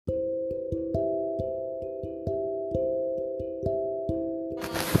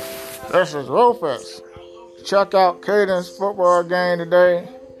This is Rufus. Check out Caden's football game today.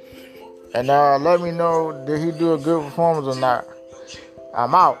 And let me know, did he do a good performance or not.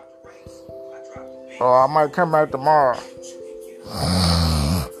 I'm out. Or I might come back tomorrow.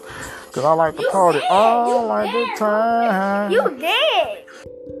 Because I like to party all like the time. You did.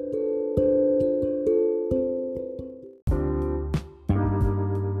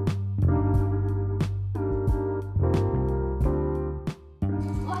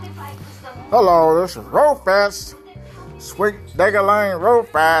 Hello, this is Rofast, Sweet Digger Lane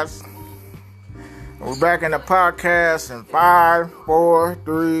Rofast. We're back in the podcast in 5, 4,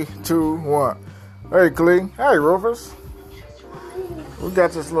 3, 2, 1. Hey, Clee. Hey, Rufus. We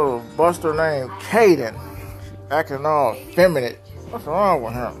got this little buster named Caden. Acting all feminine. What's wrong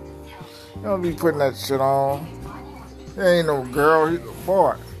with him? You don't be putting that shit on. He ain't no girl, he's a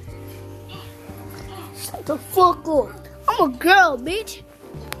boy. Shut the fuck up. I'm a girl, bitch.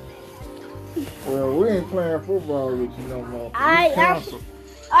 Well, we ain't playing football with you no more. Alright.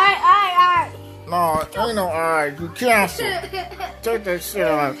 No, ain't no alright. You cancel. Take that shit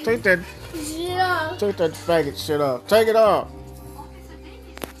off. Take that faggot shit off. Take it off.